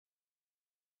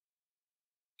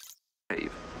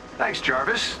Thanks,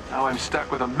 Jarvis. Now I'm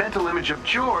stuck with a mental image of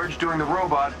George doing the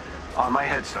robot on my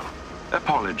headstone.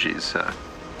 Apologies, sir.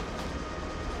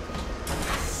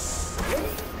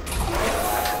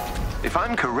 If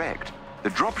I'm correct, the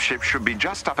dropship should be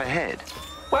just up ahead.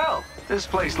 Well, this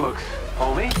place looks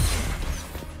homey.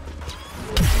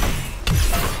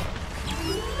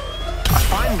 I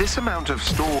find this amount of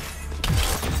store...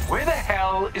 Where the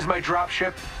hell is my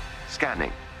dropship?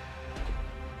 Scanning.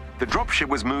 The dropship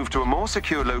was moved to a more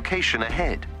secure location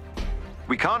ahead.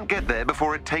 We can't get there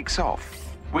before it takes off.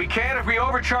 We can if we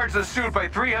overcharge the suit by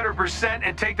 300%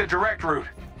 and take the direct route.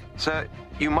 Sir,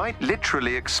 you might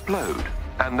literally explode,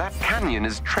 and that canyon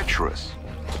is treacherous.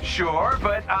 Sure,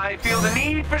 but I feel the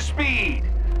need for speed.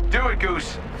 Do it,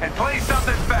 Goose, and play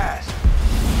something fast.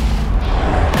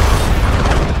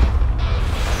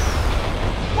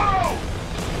 Whoa!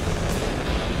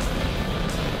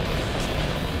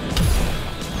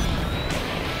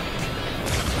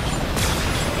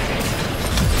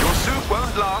 Your suit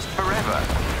won't last forever.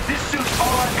 This suit's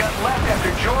all I've got left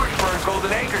after George burned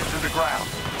Golden Acres to the ground.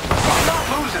 I'm not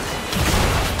losing.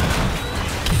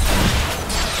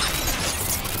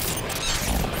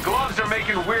 Gloves are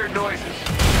making weird noises.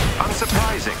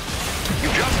 Unsurprising. You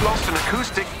just lost an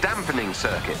acoustic dampening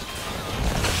circuit.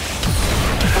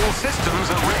 All systems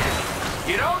are red.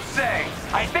 You don't say.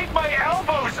 I think my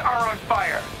elbows are on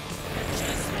fire.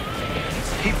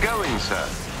 Keep going, sir.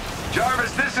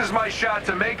 Jarvis, this is my shot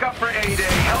to make up for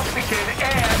A-Day, help the kid,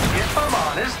 and, if I'm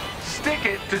honest, stick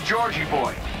it to Georgie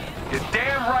boy. You're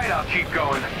damn right I'll keep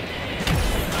going.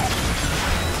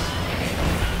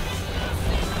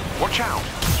 Watch out.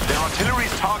 The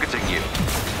artillery's targeting you.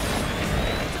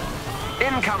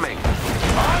 Incoming.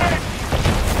 On it!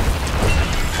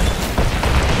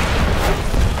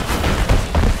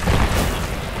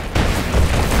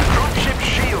 The dropship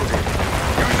shielded.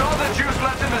 Use all the juice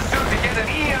left in the suit to get an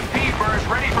EMP burst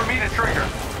ready for me to trigger.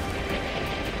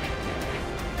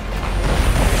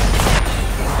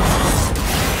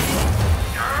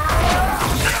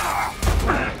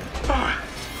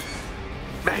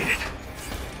 Made it.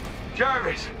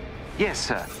 Jarvis. Yes,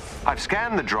 sir. I've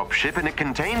scanned the dropship and it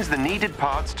contains the needed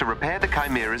parts to repair the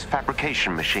Chimera's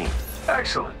fabrication machine.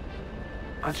 Excellent.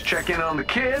 Let's check in on the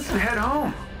kids and head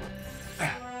home.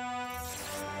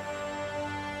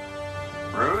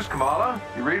 Bruce, Kamala,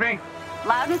 you read me?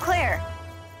 Loud and clear.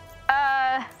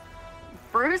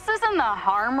 Bruce is in the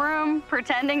harm room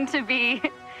pretending to be,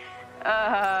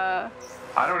 I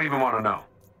don't even want to know.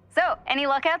 So, any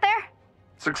luck out there?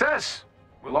 Success.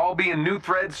 We'll all be in new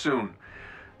threads soon.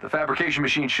 The fabrication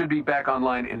machine should be back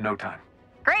online in no time.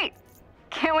 Great.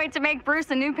 Can't wait to make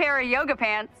Bruce a new pair of yoga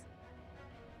pants.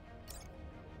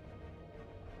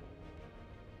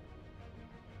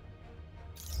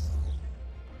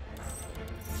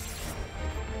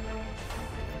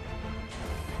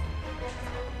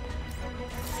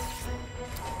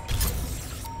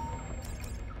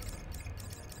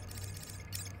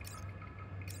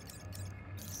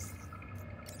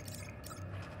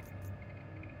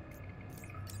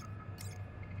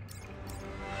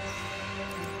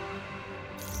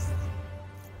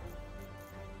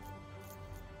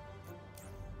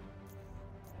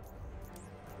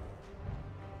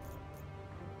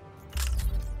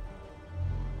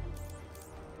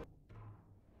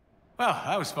 Well,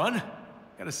 that was fun.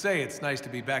 Gotta say, it's nice to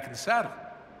be back in the saddle.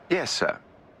 Yes, sir.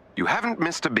 You haven't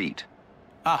missed a beat.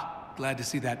 Ah, glad to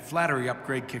see that flattery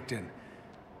upgrade kicked in.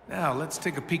 Now, let's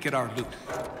take a peek at our loot.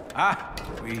 Ah,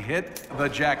 we hit the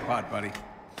jackpot, buddy.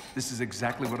 This is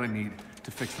exactly what I need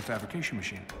to fix the fabrication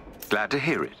machine. Glad to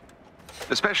hear it.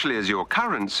 Especially as your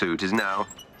current suit is now,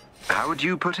 how would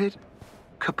you put it?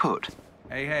 Kaput.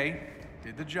 Hey,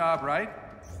 did the job, right?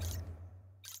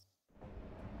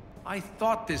 I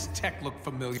thought this tech looked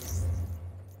familiar.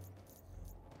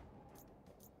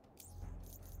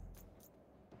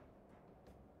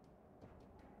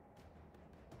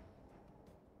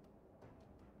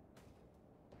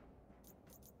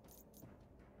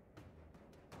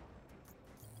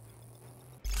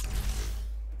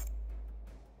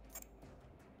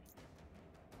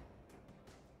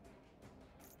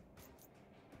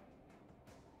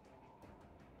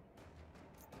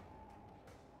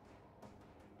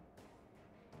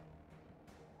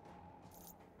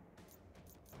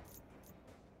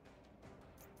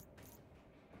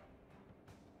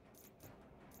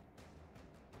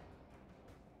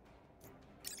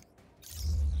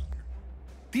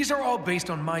 These are all based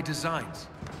on my designs.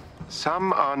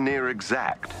 Some are near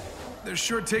exact. They're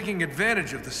sure taking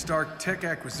advantage of the Stark tech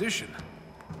acquisition.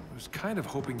 I was kind of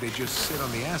hoping they'd just sit on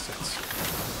the assets.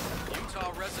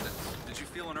 Utah residents, did you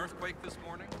feel an earthquake this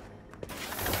morning?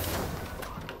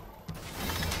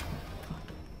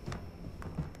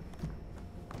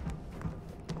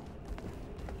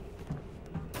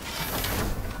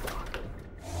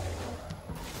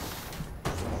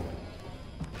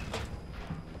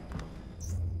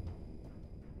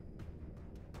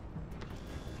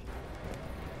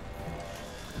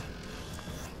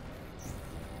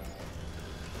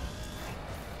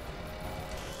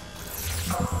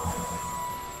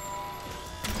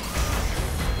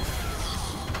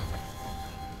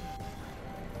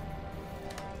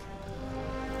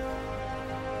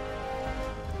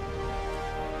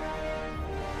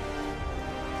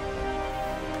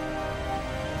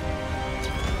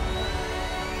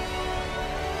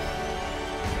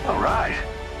 All right.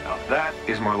 Now that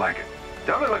is more like it.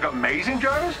 Don't it look amazing,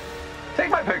 Jarvis? Take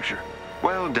my picture.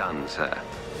 Well done, sir.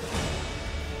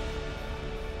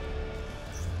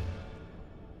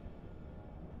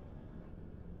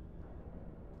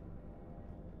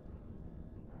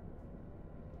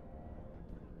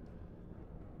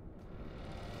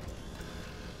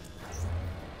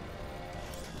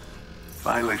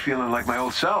 Finally feeling like my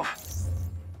old self.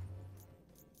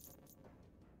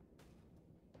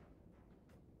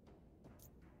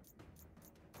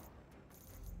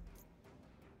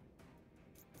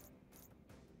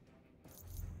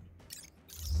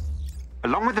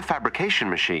 Along with the fabrication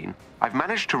machine, I've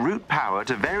managed to route power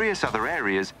to various other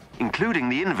areas, including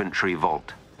the inventory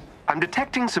vault. I'm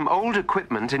detecting some old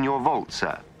equipment in your vault,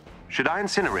 sir. Should I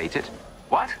incinerate it?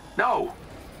 What? No.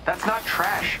 That's not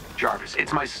trash, Jarvis.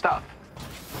 It's my stuff.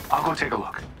 I'll go take a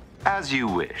look. As you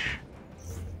wish.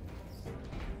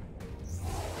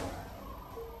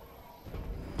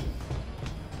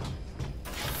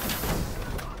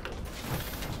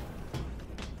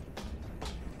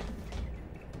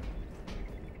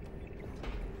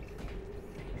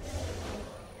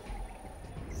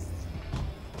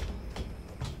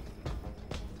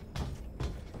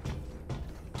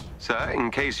 Sir, in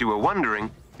case you were wondering,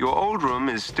 your old room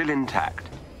is still intact.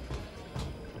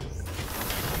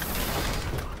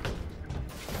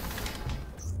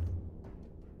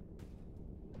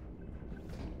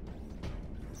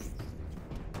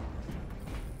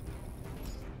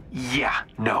 Yeah,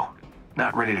 no.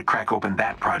 Not ready to crack open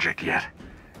that project yet.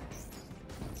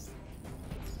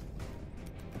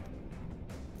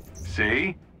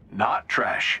 See? Not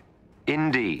trash.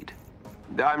 Indeed.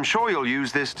 I'm sure you'll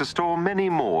use this to store many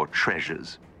more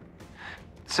treasures.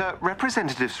 Sir,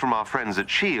 representatives from our friends at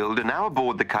S.H.I.E.L.D. are now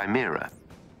aboard the Chimera.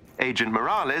 Agent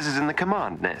Morales is in the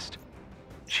command nest.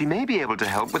 She may be able to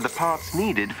help with the parts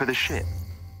needed for the ship.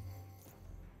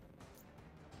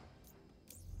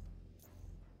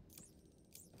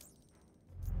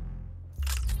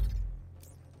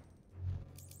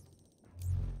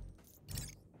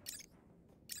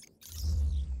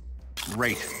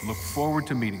 Great. Look forward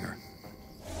to meeting her.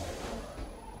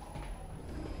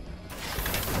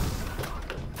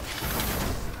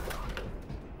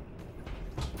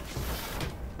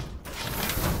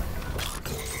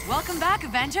 Welcome back,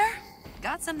 Avenger.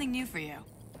 Got something new for you.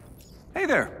 Hey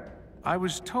there. I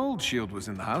was told S.H.I.E.L.D. was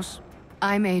in the house.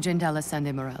 I'm Agent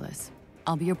Alessandra Morales.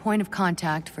 I'll be your point of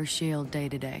contact for S.H.I.E.L.D. day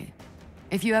to day.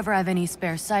 If you ever have any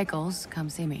spare cycles, come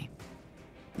see me.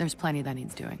 There's plenty that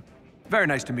needs doing. Very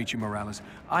nice to meet you, Morales.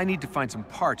 I need to find some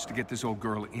parts to get this old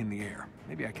girl in the air.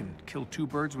 Maybe I can kill two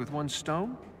birds with one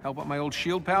stone? Help out my old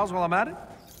S.H.I.E.L.D. pals while I'm at it?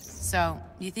 So,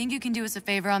 you think you can do us a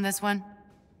favor on this one?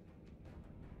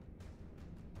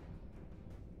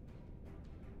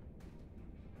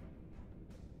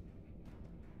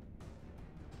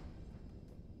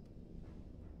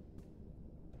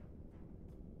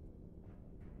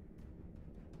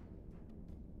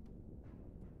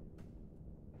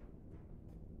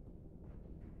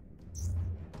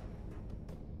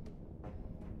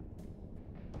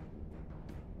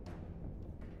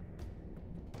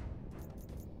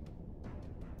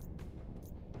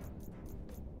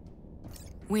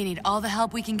 We need all the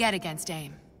help we can get against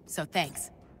AIM, so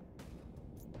thanks.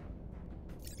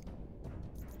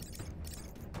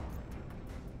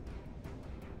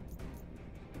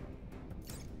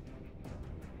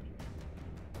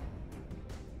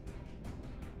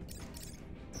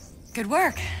 Good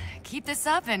work. Keep this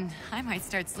up and I might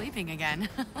start sleeping again.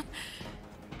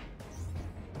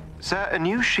 Sir, a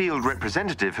new S.H.I.E.L.D.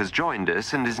 representative has joined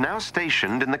us and is now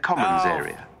stationed in the Commons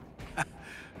area.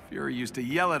 Fury used to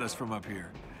yell at us from up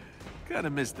here. Kinda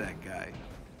miss that guy.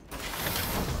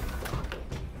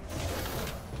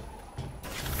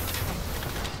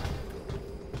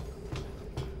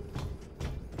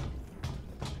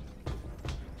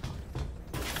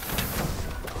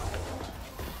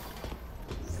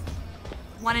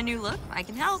 Want a new look? I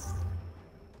can help.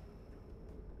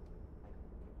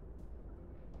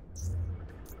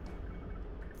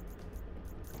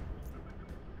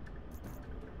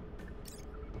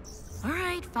 All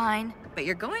right, fine. But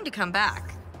you're going to come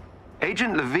back.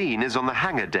 Agent Levine is on the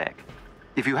hangar deck.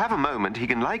 If you have a moment, he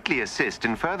can likely assist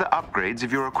in further upgrades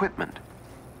of your equipment.